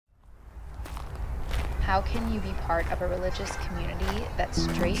How can you be part of a religious community that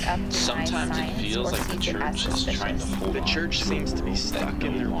straight up denies Sometimes science it feels or like the sees it as church is trying to suspicious? hold The on church to seems to be stuck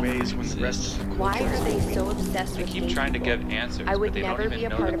in their ways when the rest of the Why culture are they so obsessed They with keep gay trying to people? give answers, I would but they never don't be a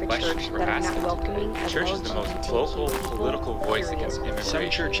even part know of the a questions church we're that is asking. not welcoming The of church is the most LGBTQ vocal people, political voice period. against immigration. Some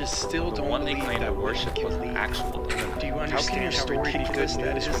churches still The don't one they believe claim that to women worship can was lead. actual Do you immigrants. understand how ridiculous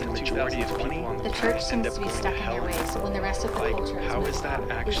that is when the majority of people on the The planet church end seems up to be going stuck to in hell? their ways when the rest of the Like, culture has how moved is that on.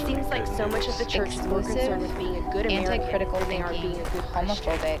 It actually seems like good so much of the news? church is more Exclusive, concerned with being a good American anti-critical than they are thinking, being a good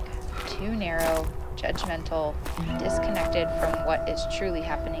Christian. homophobic, too narrow, judgmental, disconnected from what is truly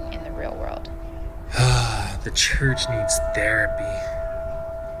happening in the real world. The church needs therapy.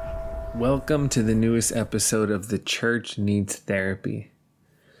 Welcome to the newest episode of The Church Needs Therapy.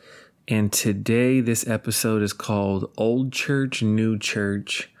 And today, this episode is called Old Church, New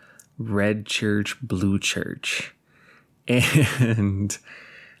Church, Red Church, Blue Church. And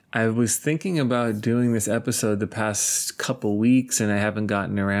I was thinking about doing this episode the past couple weeks, and I haven't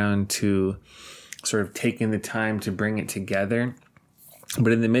gotten around to sort of taking the time to bring it together.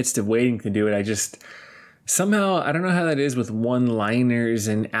 But in the midst of waiting to do it, I just somehow, I don't know how that is with one-liners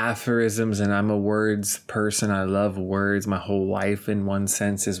and aphorisms, and I'm a words person. I love words. My whole life, in one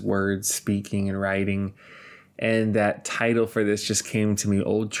sense, is words, speaking and writing. And that title for this just came to me,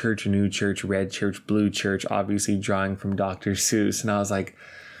 Old Church, New Church, Red Church, Blue Church, obviously drawing from Dr. Seuss. And I was like,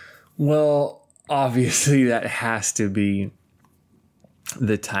 well, obviously that has to be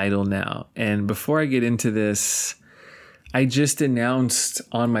the title now. And before I get into this, I just announced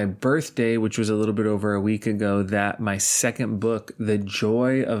on my birthday, which was a little bit over a week ago, that my second book, The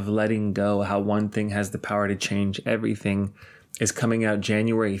Joy of Letting Go, How One Thing Has the Power to Change Everything, is coming out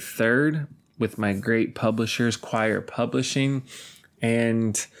January 3rd with my great publishers, Choir Publishing.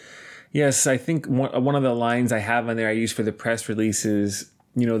 And yes, I think one of the lines I have on there I use for the press release is,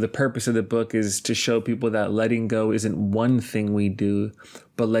 you know, the purpose of the book is to show people that letting go isn't one thing we do,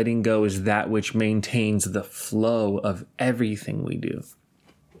 but letting go is that which maintains the flow of everything we do.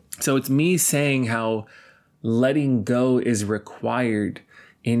 So it's me saying how letting go is required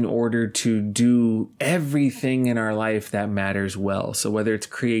in order to do everything in our life that matters well. So whether it's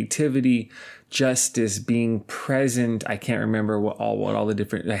creativity, justice, being present, I can't remember what all the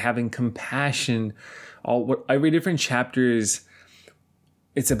different, having compassion, every different chapter is,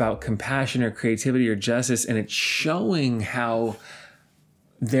 it's about compassion or creativity or justice, and it's showing how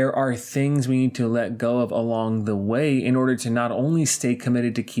there are things we need to let go of along the way in order to not only stay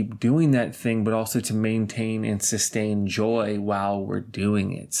committed to keep doing that thing, but also to maintain and sustain joy while we're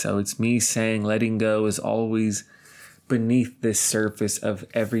doing it. So it's me saying letting go is always beneath the surface of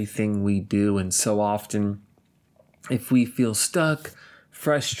everything we do. And so often, if we feel stuck,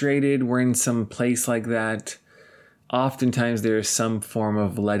 frustrated, we're in some place like that, oftentimes there is some form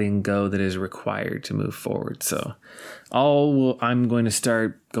of letting go that is required to move forward. So I'm going to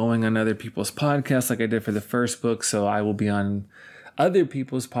start going on other people's podcasts like I did for the first book. So I will be on other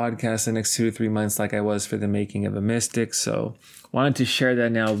people's podcasts the next 2 to 3 months like I was for The Making of a Mystic. So wanted to share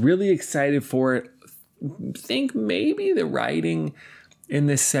that now. Really excited for it. Think maybe the writing in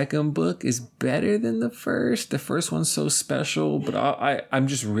the second book is better than the first. The first one's so special, but I'm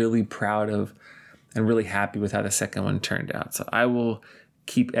just really proud of and really happy with how the second one turned out. So I will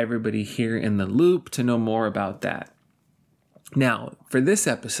keep everybody here in the loop to know more about that. Now, for this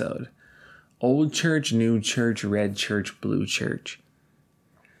episode, Old Church, New Church, Red Church, Blue Church.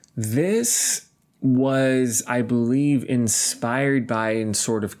 This was, I believe, inspired by and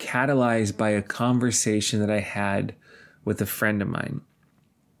sort of catalyzed by a conversation that I had with a friend of mine.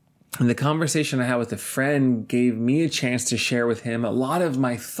 And the conversation I had with a friend gave me a chance to share with him a lot of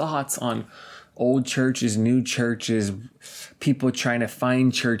my thoughts on old churches, new churches, people trying to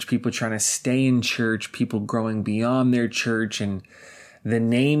find church, people trying to stay in church, people growing beyond their church, and the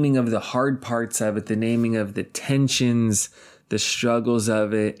naming of the hard parts of it, the naming of the tensions, the struggles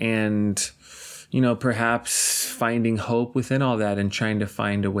of it, and, you know, perhaps finding hope within all that and trying to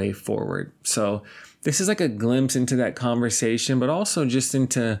find a way forward. So this is like a glimpse into that conversation, but also just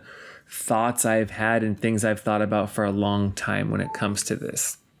into thoughts I've had and things I've thought about for a long time when it comes to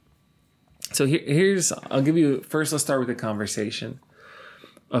this. So let's start with the conversation.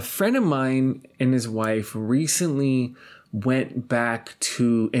 A friend of mine and his wife recently went back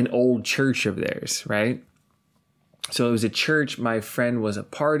to an old church of theirs, right? So it was a church my friend was a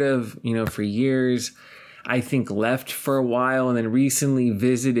part of, you know, for years. I think left for a while and then recently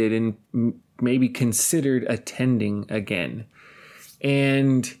visited and maybe considered attending again.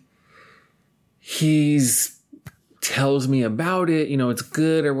 And he's tells me about it, you know, it's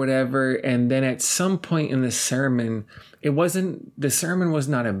good or whatever. And then at some point in the sermon was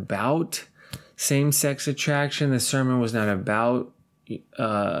not about same-sex attraction. The sermon was not about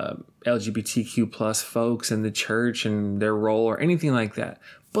LGBTQ plus folks in the church and their role or anything like that.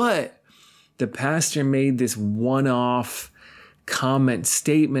 But the pastor made this one-off comment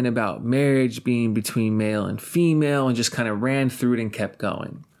statement about marriage being between male and female and just kind of ran through it and kept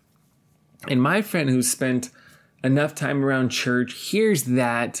going. And my friend who spent enough time around church hears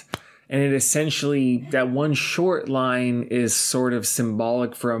that, and it essentially, that one short line is sort of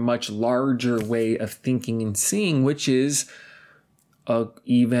symbolic for a much larger way of thinking and seeing, which is a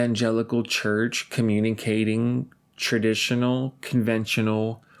evangelical church communicating traditional,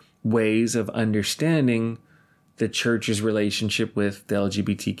 conventional ways of understanding the church's relationship with the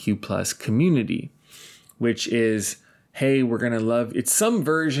LGBTQ plus community, which is, hey, we're going to love, it's some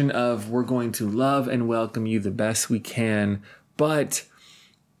version of we're going to love and welcome you the best we can, but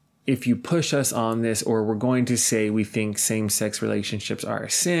if you push us on this, or we're going to say we think same-sex relationships are a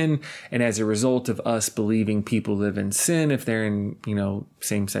sin, and as a result of us believing people live in sin if they're in,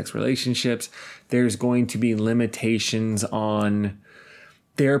 same-sex relationships, there's going to be limitations on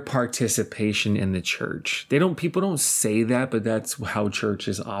their participation in the church. People don't say that, but that's how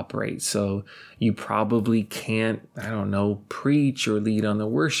churches operate. So you probably can't, preach or lead on the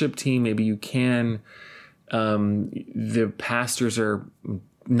worship team. Maybe you can. The pastors are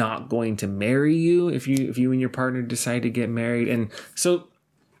not going to marry you if you and your partner decide to get married. And so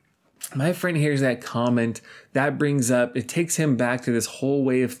my friend hears that comment, that brings up, it takes him back to this whole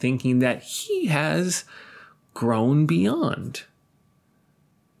way of thinking that he has grown beyond.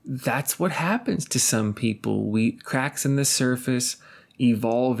 That's what happens to some people. Cracks in the surface,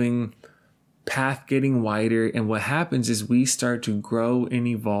 evolving, path getting wider. And what happens is we start to grow and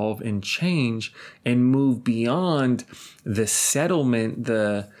evolve and change and move beyond the settlement,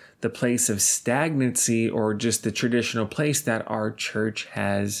 the place of stagnancy, or just the traditional place that our church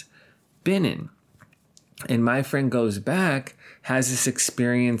has been in. And my friend goes back, has this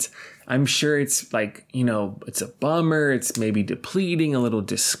experience. I'm sure it's like, it's a bummer. It's maybe depleting, a little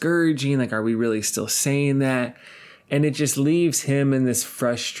discouraging. Like, are we really still saying that? And it just leaves him in this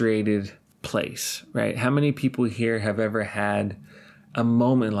frustrated place, right? How many people here have ever had a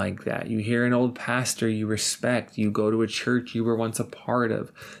moment like that? You hear an old pastor you respect. You go to a church you were once a part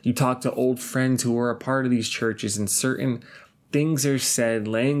of. You talk to old friends who were a part of these churches, and certain things are said,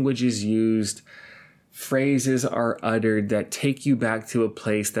 language is used, phrases are uttered that take you back to a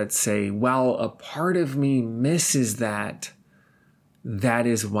place that say, well, a part of me misses that. That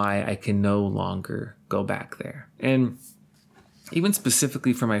is why I can no longer go back there. And even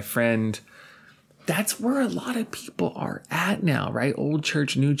specifically for my friend, that's where a lot of people are at now, right? Old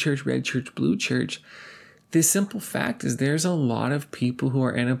church, new church, red church, blue church. The simple fact is there's a lot of people who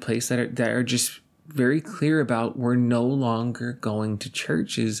are in a place that are just very clear about, we're no longer going to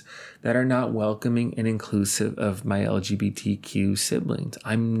churches that are not welcoming and inclusive of my LGBTQ siblings.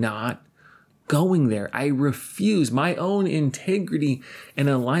 I'm not going there. I refuse. My own integrity and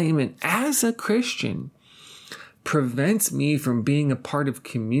alignment as a Christian prevents me from being a part of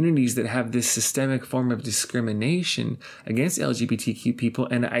communities that have this systemic form of discrimination against LGBTQ people.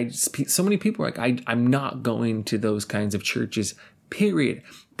 And so many people are like, I'm not going to those kinds of churches, period.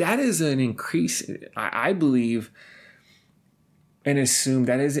 That is an increase, I believe, and assume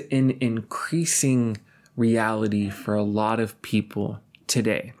that is an increasing reality for a lot of people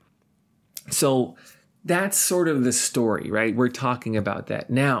today. So that's sort of the story, right? We're talking about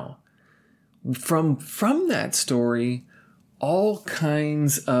that. Now, from that story, all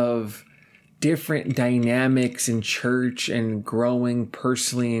kinds of different dynamics in church and growing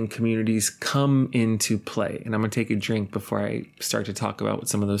personally in communities come into play. And I'm going to take a drink before I start to talk about what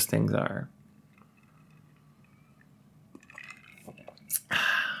some of those things are.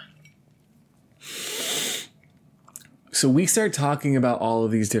 So we start talking about all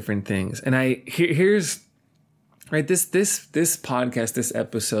of these different things. And here's right, this podcast, this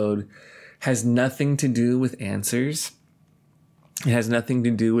episode has nothing to do with answers. It has nothing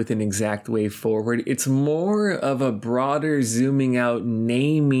to do with an exact way forward. It's more of a broader zooming out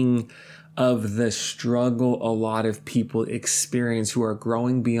naming of the struggle a lot of people experience who are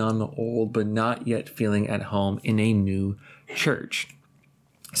growing beyond the old but not yet feeling at home in a new church.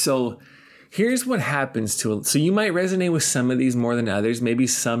 So here's what happens to it. So you might resonate with some of these more than others, maybe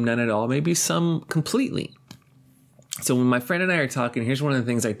some none at all, maybe some completely. So when my friend and I are talking, here's one of the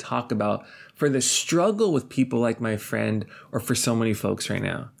things I talk about for the struggle with people like my friend, or for so many folks right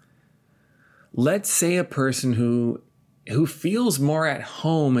now. Let's say a person who feels more at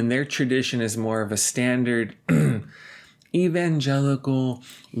home and their tradition is more of a standard evangelical,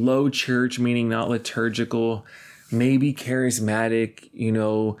 low church, meaning not liturgical, maybe charismatic,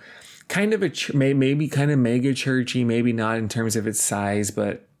 kind of maybe kind of mega churchy, maybe not in terms of its size,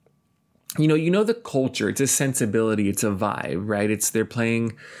 but the culture, it's a sensibility, it's a vibe, right? They're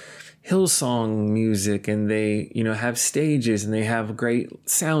playing Hillsong music, and they, have stages, and they have great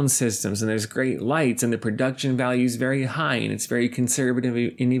sound systems, and there's great lights, and the production value is very high, and it's very conservative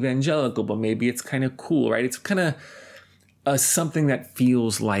and evangelical, but maybe it's kind of cool, right? It's kind of something that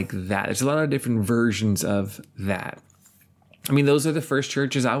feels like that. There's a lot of different versions of that. I mean, those are the first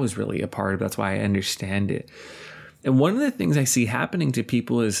churches I was really a part of. That's why I understand it. And one of the things I see happening to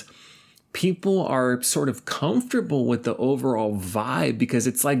people is people are sort of comfortable with the overall vibe because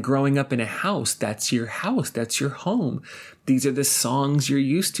it's like growing up in a house. That's your house. That's your home. These are the songs you're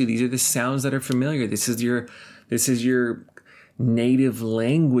used to. These are the sounds that are familiar. This is your native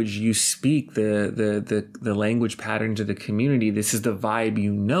language you speak, the language patterns of the community. This is the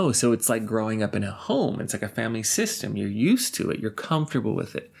vibe. So it's like growing up in a home. It's like a family system. You're used to it. You're comfortable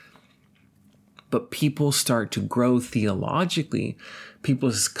with it. But people start to grow theologically.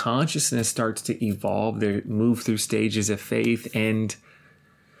 People's consciousness starts to evolve. They move through stages of faith, and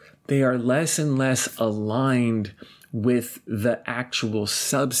they are less and less aligned with the actual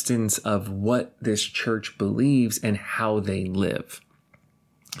substance of what this church believes and how they live.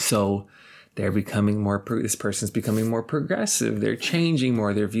 So they're becoming this person's becoming more progressive. They're changing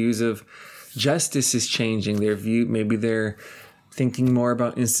more. Their views of justice is changing. Maybe they're thinking more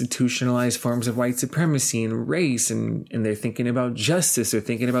about institutionalized forms of white supremacy and race, and they're thinking about justice. They're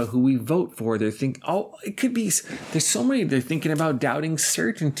thinking about who we vote for. It could be, there's so many, they're thinking about doubting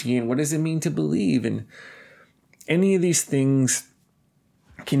certainty and what does it mean to believe. And any of these things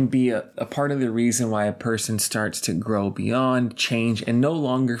can be a part of the reason why a person starts to grow beyond, change, and no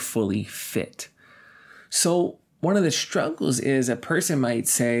longer fully fit. So one of the struggles is a person might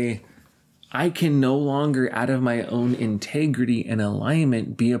say, I can no longer, out of my own integrity and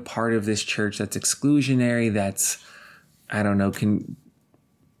alignment, be a part of this church that's exclusionary, that's, can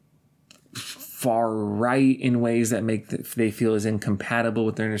far right in ways that they feel is incompatible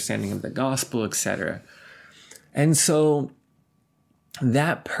with their understanding of the gospel, etc. And so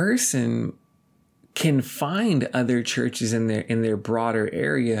that person can find other churches in their broader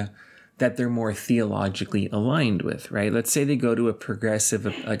area that they're more theologically aligned with, right? Let's say they go to a progressive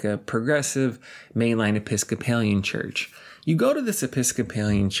mainline Episcopalian church. You go to this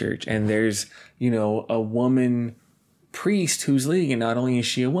Episcopalian church and there's, a woman priest who's leading, and not only is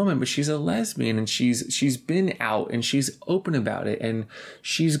she a woman, but she's a lesbian, and she's been out and she's open about it, and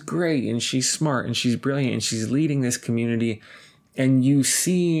she's great and she's smart and she's brilliant and she's leading this community. And you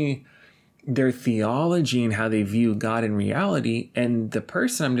see their theology and how they view God in reality, and the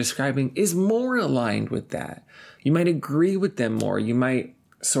person I'm describing is more aligned with that. You might agree with them more. You might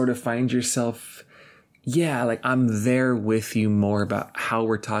sort of find yourself, I'm there with you more about how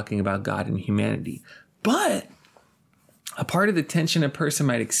we're talking about God and humanity. But a part of the tension a person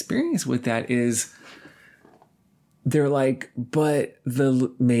might experience with that is they're like, but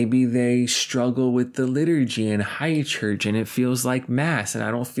maybe they struggle with the liturgy in high church, and it feels like mass, and I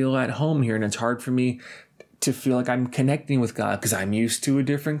don't feel at home here, and it's hard for me to feel like I'm connecting with God because I'm used to a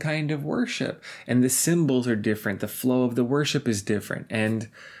different kind of worship, and the symbols are different. The flow of the worship is different. And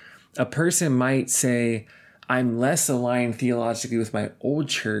a person might say, I'm less aligned theologically with my old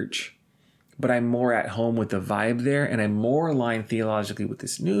church, but I'm more at home with the vibe there, and I'm more aligned theologically with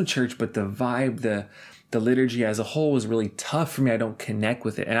this new church, but the vibe, the liturgy as a whole is really tough for me. I don't connect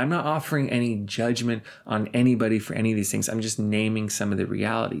with it. And I'm not offering any judgment on anybody for any of these things. I'm just naming some of the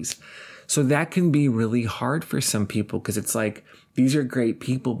realities. So that can be really hard for some people because it's like, these are great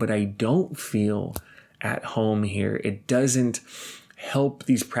people, but I don't feel at home here. It doesn't help.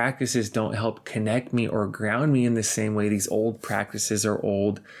 These practices don't help connect me or ground me in the same way these old practices or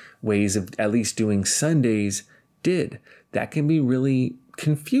old ways of at least doing Sundays did. That can be really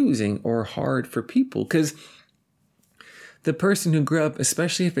confusing or hard for people because the person who grew up,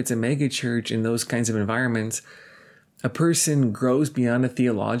 especially if it's a mega church in those kinds of environments, a person grows beyond it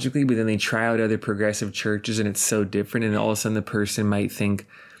theologically, but then they try out other progressive churches and it's so different. And all of a sudden the person might think,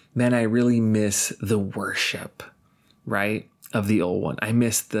 man, I really miss the worship, right, of the old one. I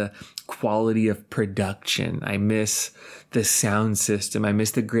miss the quality of production. I miss the sound system. I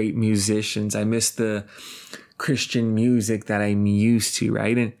miss the great musicians. I miss the Christian music that I'm used to,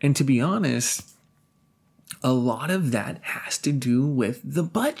 right? And to be honest, a lot of that has to do with the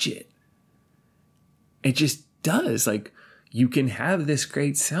budget. It just does. Like, you can have this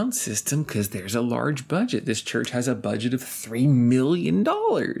great sound system because there's a large budget. This church has a budget of $3 million.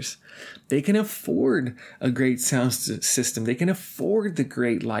 They can afford a great sound system. They can afford the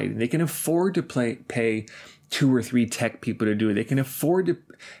great lighting. They can afford to pay 2 or 3 tech people to do it. They can afford to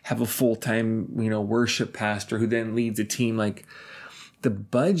have a full-time, worship pastor who then leads a team. Like, the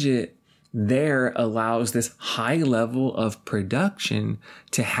budget there allows this high level of production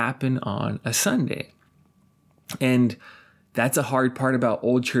to happen on a Sunday. And that's a hard part about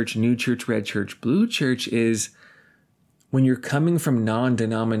old church, new church, red church, blue church is when you're coming from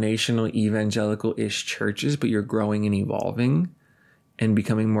non-denominational evangelical-ish churches, but you're growing and evolving and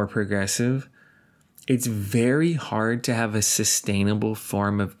becoming more progressive, it's very hard to have a sustainable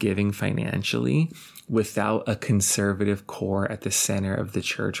form of giving financially without a conservative core at the center of the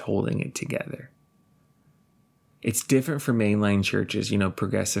church holding it together. It's different for mainline churches,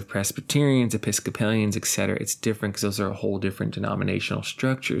 progressive Presbyterians, Episcopalians, etc. It's different because those are a whole different denominational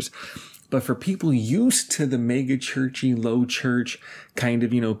structures. But for people used to the mega churchy, low church kind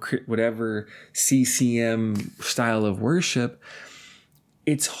of, whatever CCM style of worship,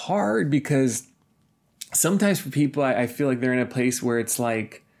 it's hard because sometimes for people, I feel like they're in a place where it's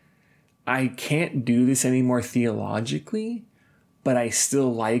like, I can't do this anymore theologically, but I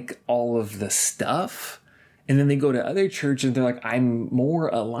still like all of the stuff. And then they go to other churches and they're like, I'm more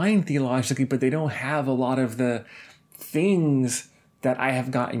aligned theologically, but they don't have a lot of the things that I have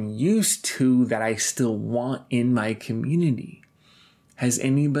gotten used to that I still want in my community. Has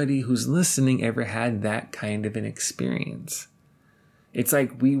anybody who's listening ever had that kind of an experience? It's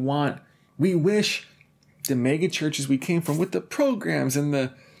like we wish the mega churches we came from with the programs and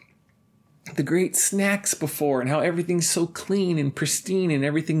the great snacks before and how everything's so clean and pristine and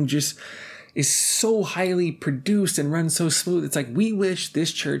everything just is so highly produced and runs so smooth. It's like we wish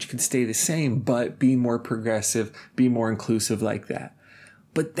this church could stay the same, but be more progressive, be more inclusive like that.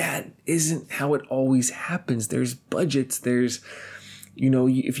 But that isn't how it always happens. There's budgets. There's,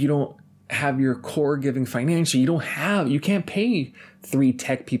 if you don't have your core giving financially, you can't pay 3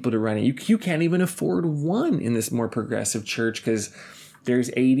 tech people to run it. You can't even afford one in this more progressive church because there's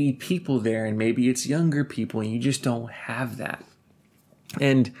 80 people there and maybe it's younger people and you just don't have that.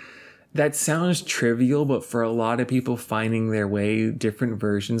 And that sounds trivial, but for a lot of people finding their way, different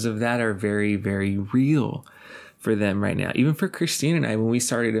versions of that are very, very real for them right now. Even for Christine and I, when we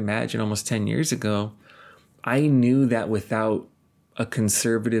started Imagine almost 10 years ago, I knew that without a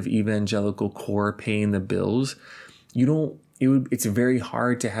conservative evangelical core paying the bills, it's very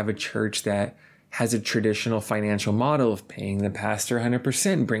hard to have a church that has a traditional financial model of paying the pastor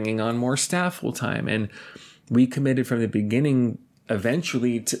 100%, bringing on more staff full time. And we committed from the beginning,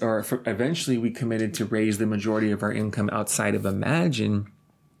 eventually we committed to raise the majority of our income outside of Imagine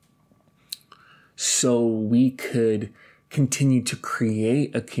so we could continue to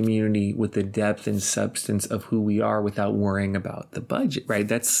create a community with the depth and substance of who we are without worrying about the budget, right?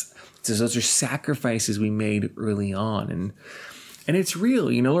 Those are sacrifices we made early on. And it's real,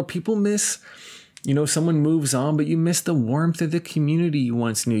 where people miss, someone moves on, but you miss the warmth of the community you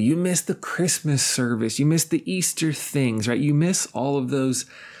once knew. You miss the Christmas service. You miss the Easter things, right? You miss all of those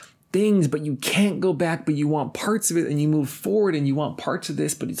things, but you can't go back, but you want parts of it and you move forward and you want parts of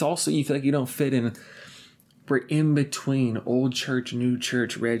this, but it's also, you feel like you don't fit in. We're in between old church, new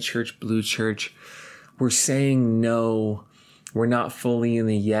church, red church, blue church. We're saying no. We're not fully in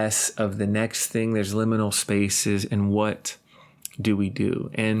the yes of the next thing. There's liminal spaces. And what do we do?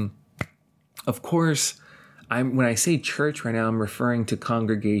 And of course, when I say church right now, I'm referring to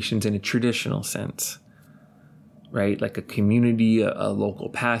congregations in a traditional sense, right? Like a community, a local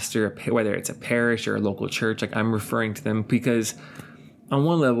pastor, whether it's a parish or a local church, like I'm referring to them because on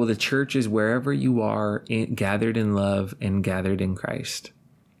one level, the church is wherever you are gathered in love and gathered in Christ.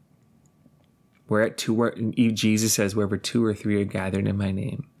 Jesus says, wherever 2 or 3 are gathered in my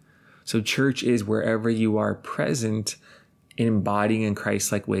name. So church is wherever you are present in embodying a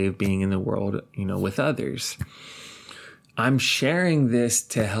Christ-like way of being in the world, with others. I'm sharing this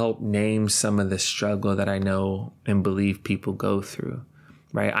to help name some of the struggle that I know and believe people go through,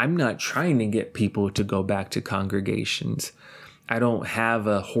 right? I'm not trying to get people to go back to congregations. I don't have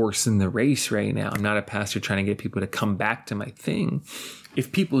a horse in the race right now. I'm not a pastor trying to get people to come back to my thing.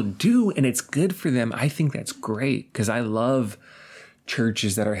 If people do and it's good for them, I think that's great because I love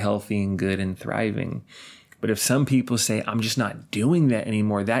churches that are healthy and good and thriving. But if some people say, I'm just not doing that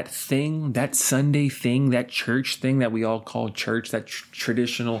anymore, that thing, that Sunday thing, that church thing that we all call church, that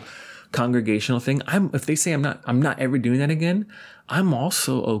traditional congregational thing, if they say I'm not ever doing that again, I'm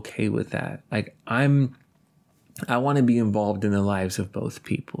also okay with that. Like I want to be involved in the lives of both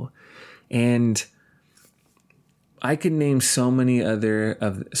people. And I could name so many other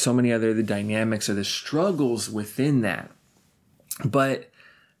the dynamics or the struggles within that. But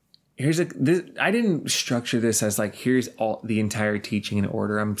I didn't structure this as like, here's all the entire teaching in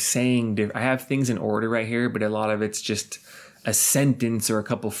order. I'm saying I have things in order right here, but a lot of it's just a sentence or a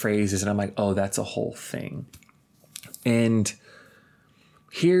couple phrases. And I'm like, oh, that's a whole thing. And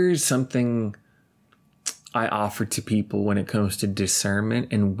here's something I offer to people when it comes to discernment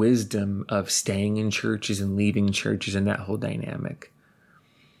and wisdom of staying in churches and leaving churches and that whole dynamic.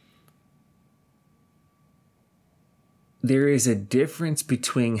 There is a difference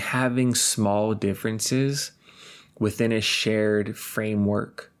between having small differences within a shared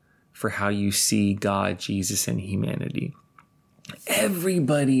framework for how you see God, Jesus, and humanity.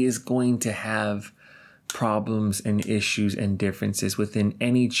 Everybody is going to have problems and issues and differences within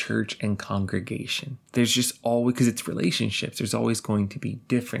any church and congregation. There's just always, because it's relationships, there's always going to be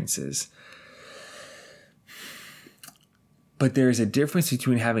differences. But there's a difference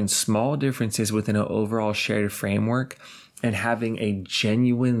between having small differences within an overall shared framework and having a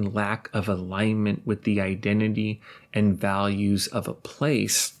genuine lack of alignment with the identity and values of a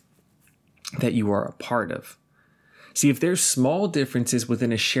place that you are a part of. See, if there's small differences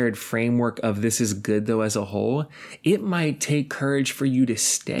within a shared framework of this is good though as a whole, it might take courage for you to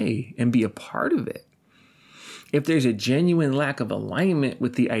stay and be a part of it. If there's a genuine lack of alignment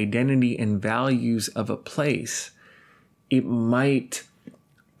with the identity and values of a place, it might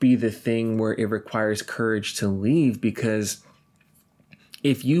be the thing where it requires courage to leave, because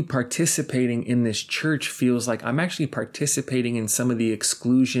if you participating in this church feels like I'm actually participating in some of the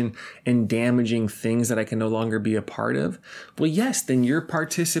exclusion and damaging things that I can no longer be a part of, well, yes, then your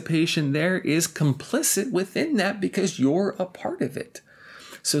participation there is complicit within that because you're a part of it.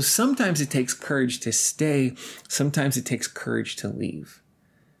 So sometimes it takes courage to stay. Sometimes it takes courage to leave.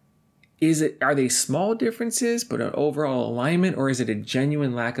 Are they small differences, but an overall alignment, or is it a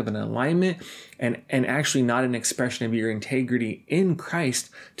genuine lack of an alignment and actually not an expression of your integrity in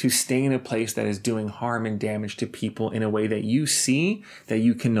Christ to stay in a place that is doing harm and damage to people in a way that you see that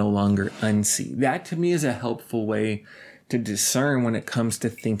you can no longer unsee? That to me is a helpful way to discern when it comes to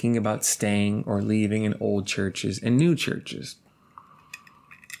thinking about staying or leaving in old churches and new churches.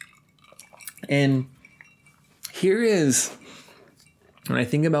 And here is, when I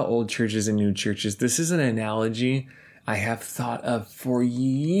think about old churches and new churches, this is an analogy I have thought of for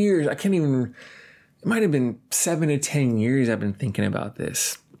years. It might have been 7 to 10 years I've been thinking about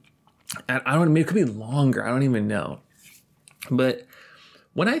this. It could be longer. I don't even know. But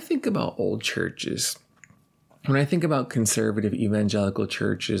when I think about old churches, when I think about conservative evangelical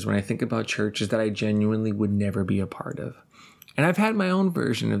churches, when I think about churches that I genuinely would never be a part of, and I've had my own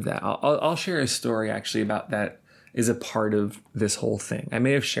version of that. I'll share a story actually about that is a part of this whole thing. I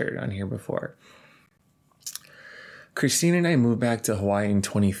may have shared it on here before. Christine and I moved back to Hawaii in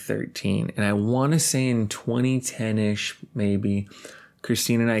 2013. And I want to say in 2010-ish, maybe,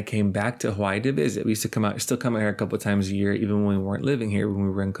 Christine and I came back to Hawaii to visit. We used to still come out here a couple of times a year, even when we weren't living here, when we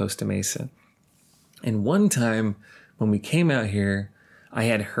were in Costa Mesa. And one time when we came out here, I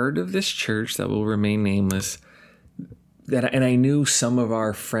had heard of this church that will remain nameless, and I knew some of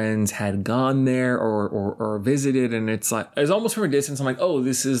our friends had gone there or visited, and it's almost from a distance. I'm like, oh,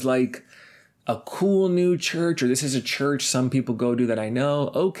 this is like a cool new church, or this is a church some people go to that I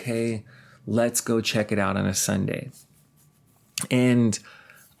know. Okay, let's go check it out on a Sunday. And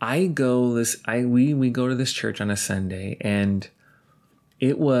we go to this church on a Sunday, and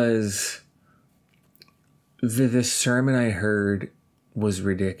it was the sermon I heard was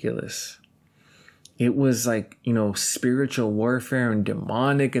ridiculous. It was like, spiritual warfare and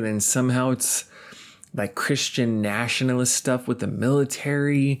demonic. And then somehow it's like Christian nationalist stuff with the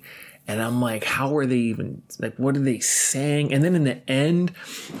military. And I'm like, how are they even, like, what are they saying? And then in the end,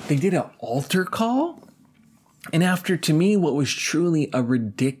 they did an altar call. And after, to me, what was truly a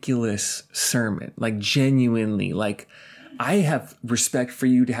ridiculous sermon, like genuinely, like, I have respect for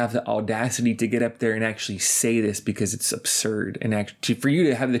you to have the audacity to get up there and actually say this because it's absurd. And for you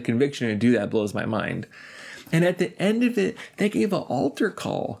to have the conviction to do that blows my mind. And at the end of it, they gave an altar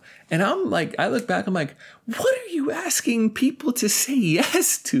call. And I'm like, I look back, I'm like, what are you asking people to say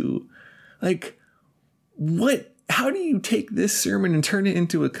yes to? Like, what, how do you take this sermon and turn it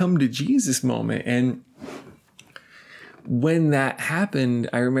into a come to Jesus moment? And when that happened,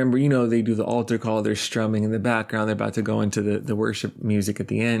 I remember, they do the altar call, they're strumming in the background, they're about to go into the worship music at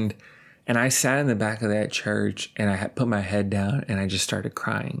the end. And I sat in the back of that church and I had put my head down and I just started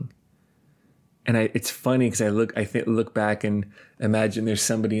crying. And it's funny because I look back and imagine there's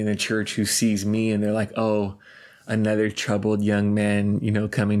somebody in the church who sees me and they're like, oh, another troubled young man,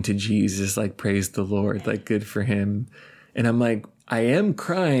 coming to Jesus, like, praise the Lord, like, good for him. And I'm like, I am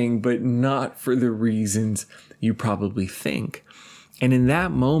crying, but not for the reasons you probably think. And in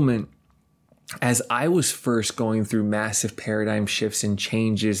that moment, as I was first going through massive paradigm shifts and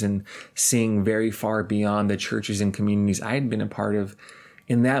changes and seeing very far beyond the churches and communities I had been a part of,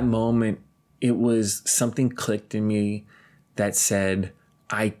 in that moment, it was something clicked in me that said,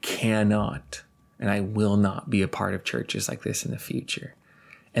 I cannot and I will not be a part of churches like this in the future.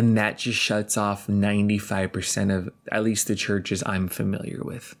 And that just shuts off 95% of at least the churches I'm familiar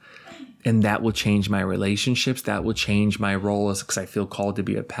with. And that will change my relationships. That will change my role because I feel called to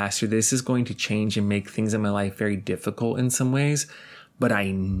be a pastor. This is going to change and make things in my life very difficult in some ways. But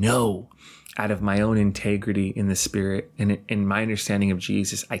I know out of my own integrity in the spirit and in my understanding of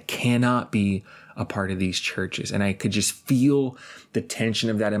Jesus, I cannot be a part of these churches. And I could just feel the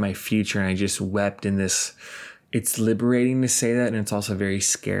tension of that in my future. And I just wept in this. It's liberating to say that. And it's also very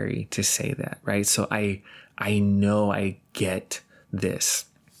scary to say that, right? So I know I get this.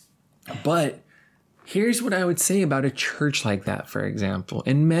 But here's what I would say about a church like that, for example,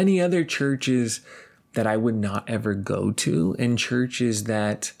 and many other churches that I would not ever go to, and churches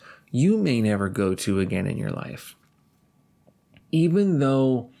that you may never go to again in your life. Even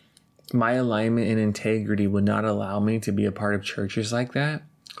though my alignment and integrity would not allow me to be a part of churches like that,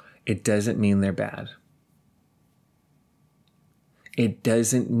 it doesn't mean they're bad. It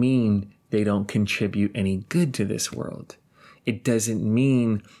doesn't mean they don't contribute any good to this world. It doesn't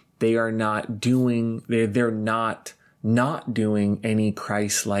mean they are not doing, they're not doing any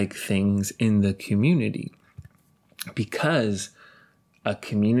Christ-like things in the community. Because a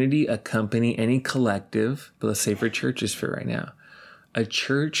community, a company, any collective, but let's say for churches for right now, a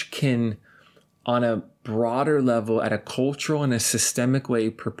church can, on a broader level, at a cultural and a systemic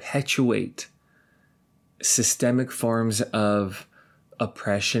way, perpetuate systemic forms of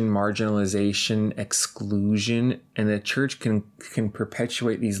oppression, marginalization, exclusion, and the church can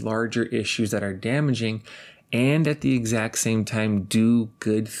perpetuate these larger issues that are damaging and at the exact same time do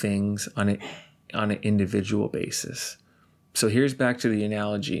good things on an individual basis. So here's back to the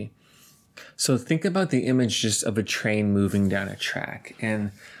analogy. So think about the image just of a train moving down a track.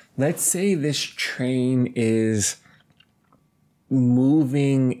 And let's say this train is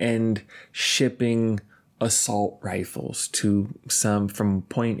moving and shipping assault rifles to some from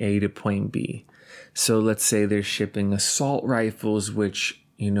point A to point B. So let's say they're shipping assault rifles, which,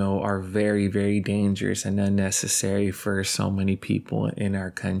 are very, very dangerous and unnecessary for so many people in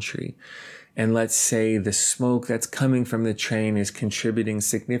our country. And let's say the smoke that's coming from the train is contributing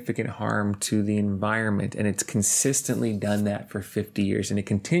significant harm to the environment. And it's consistently done that for 50 years. And it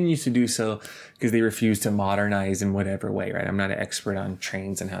continues to do so because they refuse to modernize in whatever way, right? I'm not an expert on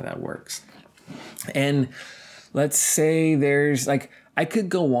trains and how that works. And let's say there's I could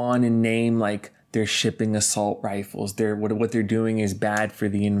go on and name they're shipping assault rifles. What they're doing is bad for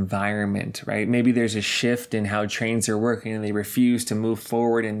the environment, right? Maybe there's a shift in how trains are working and they refuse to move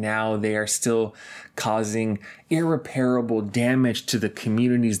forward. And now they are still causing irreparable damage to the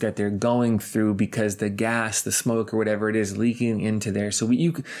communities that they're going through because the gas, the smoke or whatever it is leaking into there. So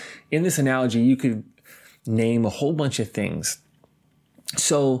in this analogy, you could name a whole bunch of things.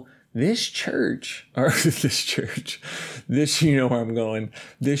 So this church, you know where I'm going.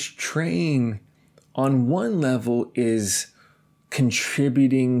 This train on one level is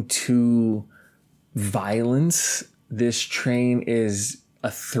contributing to violence. This train is a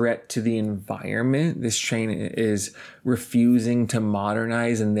threat to the environment. This train is refusing to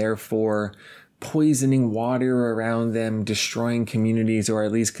modernize and therefore poisoning water around them, destroying communities, or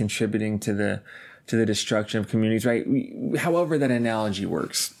at least contributing to the destruction of communities, right? However that analogy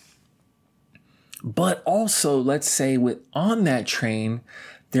works. But also, let's say on that train,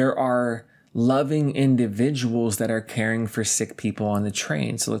 there are loving individuals that are caring for sick people on the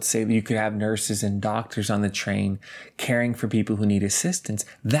train. So let's say you could have nurses and doctors on the train caring for people who need assistance.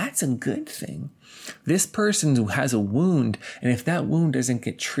 That's a good thing. This person who has a wound, and if that wound doesn't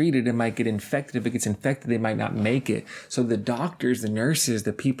get treated, it might get infected. If it gets infected, they might not make it. So the doctors, the nurses,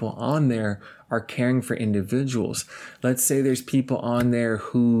 the people on there are caring for individuals. Let's say there's people on there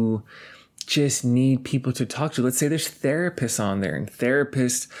who just need people to talk to. Let's say there's therapists on there, and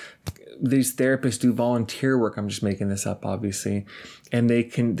these therapists do volunteer work. I'm just making this up, obviously. And they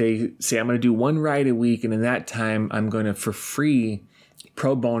say, I'm going to do one ride a week. And in that time, I'm going to, for free,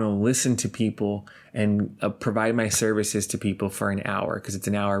 pro bono, listen to people and provide my services to people for an hour because it's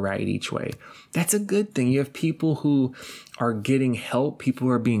an hour ride each way. That's a good thing. You have people who are getting help, people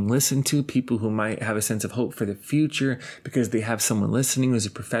who are being listened to, people who might have a sense of hope for the future because they have someone listening who's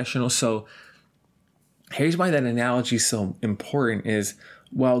a professional. So here's why that analogy is so important is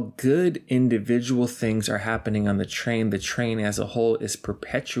While good individual things are happening on the train as a whole is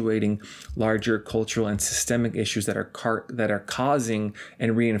perpetuating larger cultural and systemic issues that are causing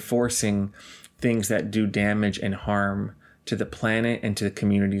and reinforcing things that do damage and harm to the planet and to the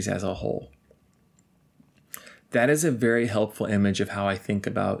communities as a whole. That is a very helpful image of how I think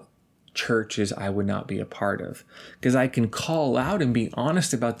about churches I would not be a part of, because I can call out and be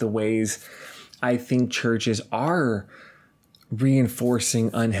honest about the ways I think churches are reinforcing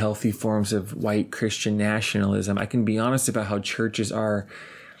unhealthy forms of white Christian nationalism. I can be honest about how churches are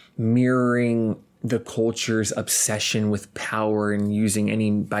mirroring the culture's obsession with power and using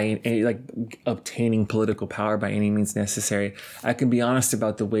obtaining political power by any means necessary. I can be honest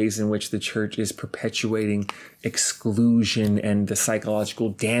about the ways in which the church is perpetuating exclusion and the psychological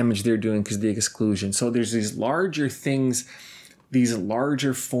damage they're doing because of the exclusion. So there's these larger things, these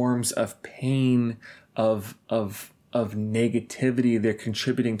larger forms of pain, of negativity they're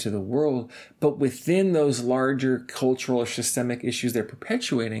contributing to the world. But within those larger cultural or systemic issues they're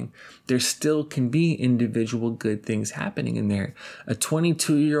perpetuating, there still can be individual good things happening in there. A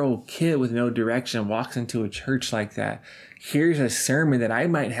 22-year-old kid with no direction walks into a church like that, here's a sermon that I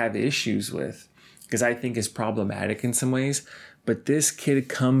might have issues with because I think is problematic in some ways. But this kid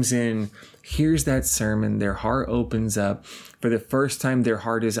comes in, hears that sermon, their heart opens up. For the first time, their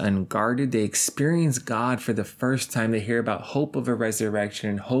heart is unguarded. They experience God for the first time. They hear about hope of a resurrection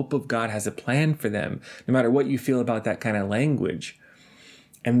and hope of God has a plan for them, no matter what you feel about that kind of language.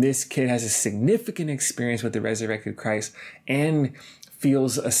 And this kid has a significant experience with the resurrected Christ and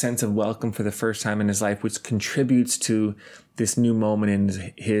feels a sense of welcome for the first time in his life, which contributes to this new moment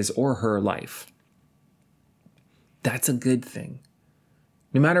in his or her life. That's a good thing.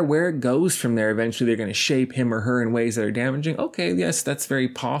 No matter where it goes from there, eventually they're going to shape him or her in ways that are damaging. Okay, yes, that's very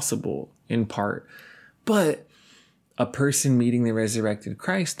possible in part. But a person meeting the resurrected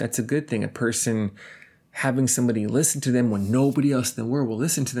Christ, that's a good thing. A person having somebody listen to them when nobody else in the world will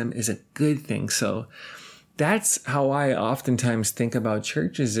listen to them is a good thing. So that's how I oftentimes think about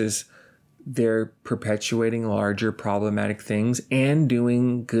churches, is they're perpetuating larger problematic things and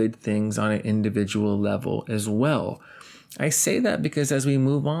doing good things on an individual level as well. I say that because as we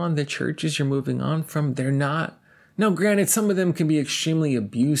move on, the churches you're moving on from, they're not. Now, granted, some of them can be extremely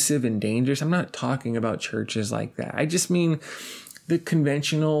abusive and dangerous. I'm not talking about churches like that. I just mean the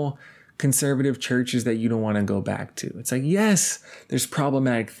conventional conservative churches that you don't want to go back to. It's like, yes, there's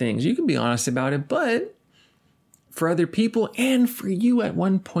problematic things. You can be honest about it, but for other people and for you at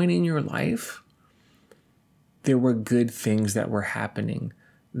one point in your life, there were good things that were happening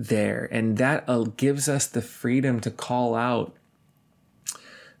there. And that gives us the freedom to call out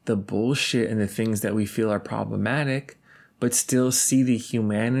the bullshit and the things that we feel are problematic, but still see the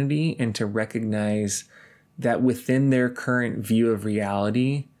humanity and to recognize that within their current view of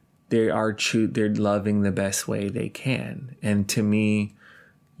reality, they're loving the best way they can. And to me,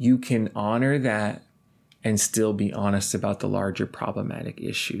 you can honor that and still be honest about the larger problematic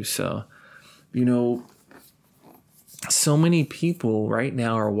issues. So, so many people right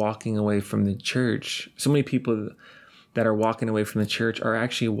now are walking away from the church. So many people that are walking away from the church are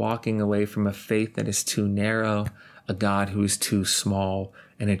actually walking away from a faith that is too narrow, a God who is too small,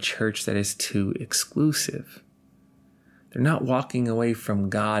 and a church that is too exclusive. They're not walking away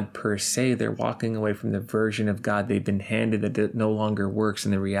from God per se. They're walking away from the version of God they've been handed that no longer works in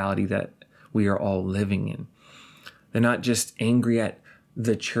the reality that we are all living in. They're not just angry at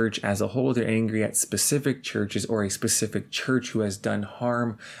the church as a whole. They're angry at specific churches or a specific church who has done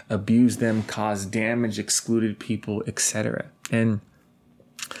harm, abused them, caused damage, excluded people, etc. And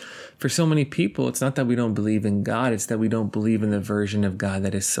for so many people, it's not that we don't believe in God. It's that we don't believe in the version of God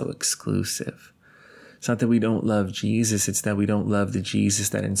that is so exclusive. It's not that we don't love Jesus. It's that we don't love the Jesus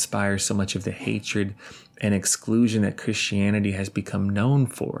that inspires so much of the hatred and exclusion that Christianity has become known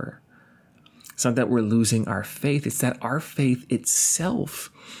for. It's not that we're losing our faith. It's that our faith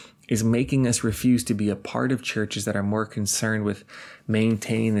itself is making us refuse to be a part of churches that are more concerned with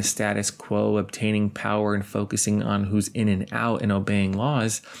maintaining the status quo, obtaining power, and focusing on who's in and out and obeying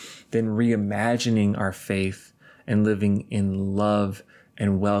laws, than reimagining our faith and living in love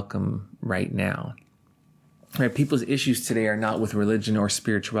and welcome right now. Right? People's issues today are not with religion or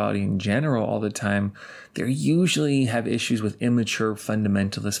spirituality in general all the time. They usually have issues with immature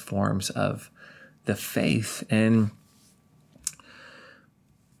fundamentalist forms of the faith. And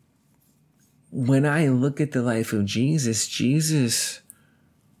when I look at the life of Jesus, Jesus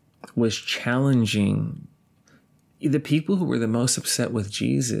was challenging the people who were the most upset with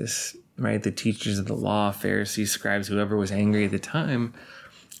Jesus, right? The teachers of the law, Pharisees, scribes, whoever was angry at the time.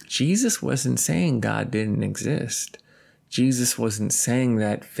 Jesus wasn't saying God didn't exist. Jesus wasn't saying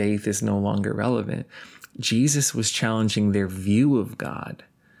that faith is no longer relevant. Jesus was challenging their view of God,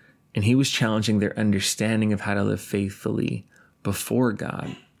 and he was challenging their understanding of how to live faithfully before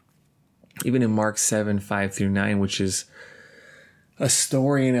God. Even in Mark 7:5-9, which is a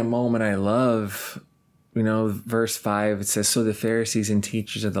story and a moment I love, verse 5, it says, "So the Pharisees and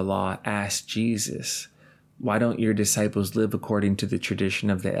teachers of the law asked Jesus, 'Why don't your disciples live according to the tradition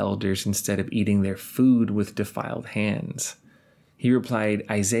of the elders instead of eating their food with defiled hands?' He replied,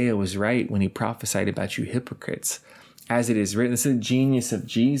 'Isaiah was right when he prophesied about you hypocrites. As it is written,'" so the genius of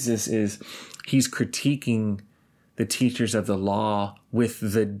Jesus is he's critiquing the teachers of the law with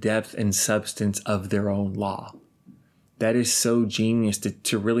the depth and substance of their own law. That is so genius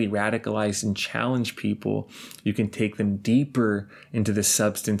to really radicalize and challenge people. You can take them deeper into the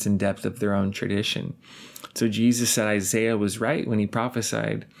substance and depth of their own tradition. So Jesus said Isaiah was right when he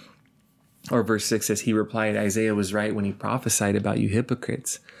prophesied. Or verse 6 says, he replied, "Isaiah was right when he prophesied about you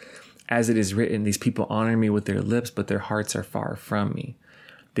hypocrites. As it is written, these people honor me with their lips, but their hearts are far from me.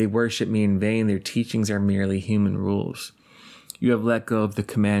 They worship me in vain. Their teachings are merely human rules. You have let go of the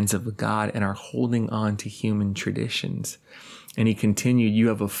commands of God and are holding on to human traditions." And he continued, "You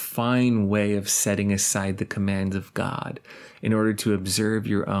have a fine way of setting aside the commands of God in order to observe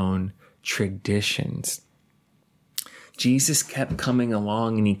your own traditions." Jesus kept coming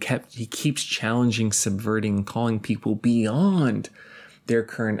along, and he keeps challenging, subverting, and calling people beyond their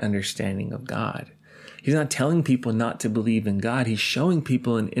current understanding of God. He's not telling people not to believe in God. He's showing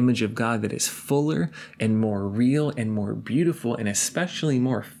people an image of God that is fuller and more real and more beautiful, and especially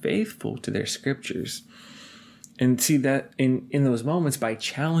more faithful to their scriptures. And see that in those moments, by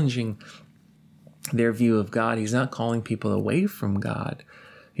challenging their view of God, he's not calling people away from God.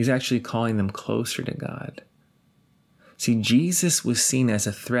 He's actually calling them closer to God. See, Jesus was seen as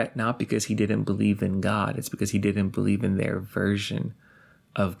a threat not because he didn't believe in God. It's because he didn't believe in their version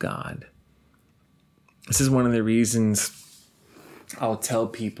of God. This is one of the reasons I'll tell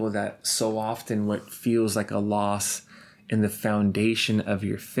people that so often what feels like a loss in the foundation of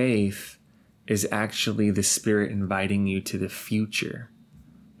your faith is actually the Spirit inviting you to the future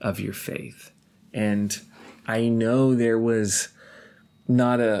of your faith. And I know there was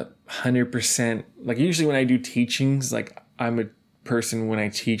not 100%, like usually when I do teachings, like I'm a person when I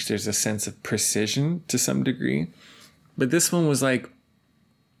teach, there's a sense of precision to some degree. But this one was like,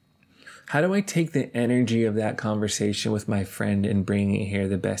 how do I take the energy of that conversation with my friend and bring it here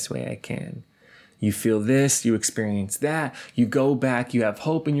the best way I can? You feel this, you experience that, you go back, you have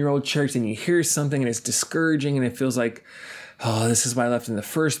hope in your old church, and you hear something and it's discouraging and it feels like, oh, this is why I left in the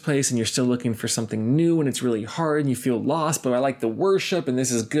first place, and you're still looking for something new and it's really hard and you feel lost, but I like the worship and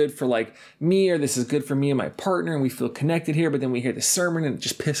this is good for like me, or this is good for me and my partner, and we feel connected here, but then we hear the sermon and it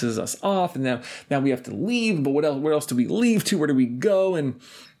just pisses us off, and now we have to leave, but where else do we leave to? Where do we go? And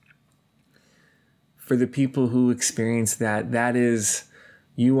for the people who experience that is,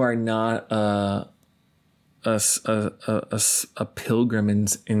 you are not a pilgrim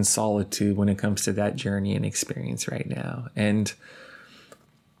in solitude when it comes to that journey and experience right now. And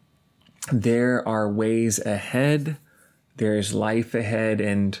there are ways ahead. There's life ahead.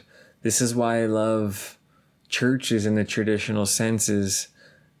 And this is why I love churches in the traditional senses.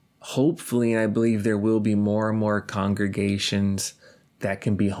 Hopefully, and I believe there will be more and more congregations that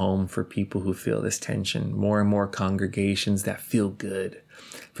can be home for people who feel this tension, more and more congregations that feel good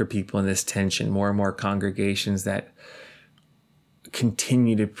for people in this tension, more and more congregations that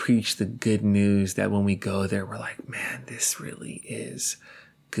continue to preach the good news, that when we go there, we're like, man, this really is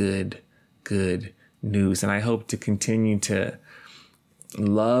good news. And I hope to continue to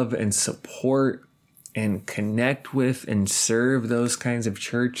love and support and connect with and serve those kinds of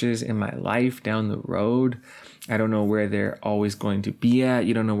churches in my life down the road. I don't know where they're always going to be at.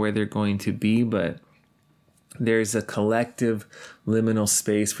 You don't know where they're going to be, but there's a collective liminal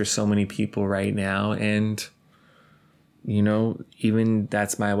space for so many people right now. And, even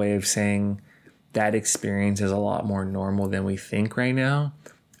that's my way of saying that experience is a lot more normal than we think right now.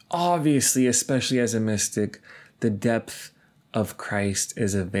 Obviously, especially as a mystic, the depth of Christ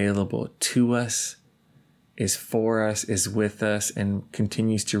is available to us, is for us, is with us, and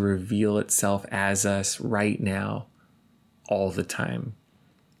continues to reveal itself as us right now, all the time.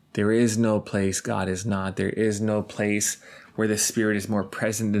 There is no place God is not. There is no place where the Spirit is more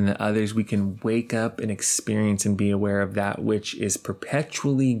present than the others. We can wake up and experience and be aware of that which is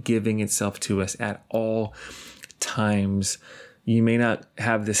perpetually giving itself to us at all times. You may not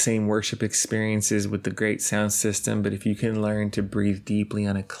have the same worship experiences with the great sound system, but if you can learn to breathe deeply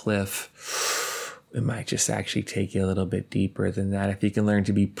on a cliff, it might just actually take you a little bit deeper than that. If you can learn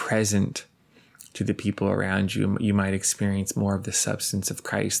to be present to the people around you. You might experience more of the substance of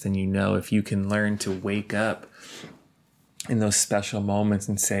Christ than you know if you can learn to wake up in those special moments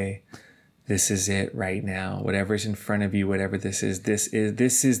and say, this is it right now. Whatever's in front of you, whatever this is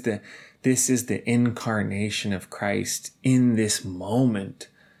the incarnation of Christ in this moment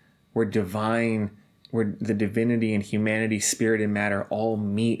where the divinity and humanity, spirit and matter all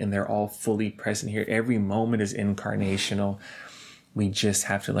meet and they're all fully present here. Every moment is incarnational. We just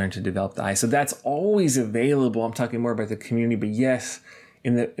have to learn to develop the eye. So that's always available. I'm talking more about the community, but yes,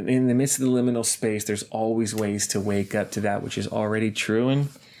 in the midst of the liminal space, there's always ways to wake up to that which is already true.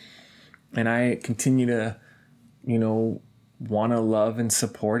 And I continue to, want to love and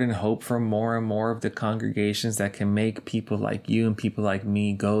support and hope for more and more of the congregations that can make people like you and people like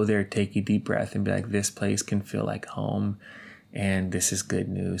me go there, take a deep breath and be like, this place can feel like home. And this is good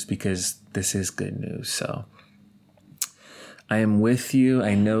news, because this is good news. So I am with you.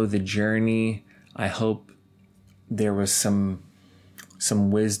 I know the journey. I hope there was some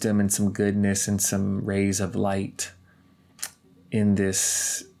wisdom and some goodness and some rays of light in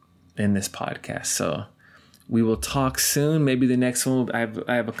this podcast. So we will talk soon. Maybe the next one, I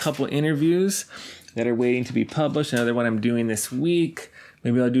have a couple interviews that are waiting to be published. Another one I'm doing this week.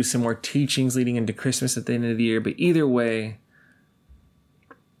 Maybe I'll do some more teachings leading into Christmas at the end of the year. But either way,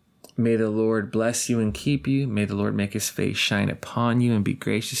 may the Lord bless you and keep you. May the Lord make his face shine upon you and be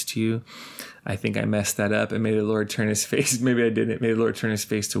gracious to you. I think I messed that up. And may the Lord turn his face. Maybe I didn't. May the Lord turn his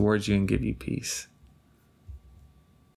face towards you and give you peace.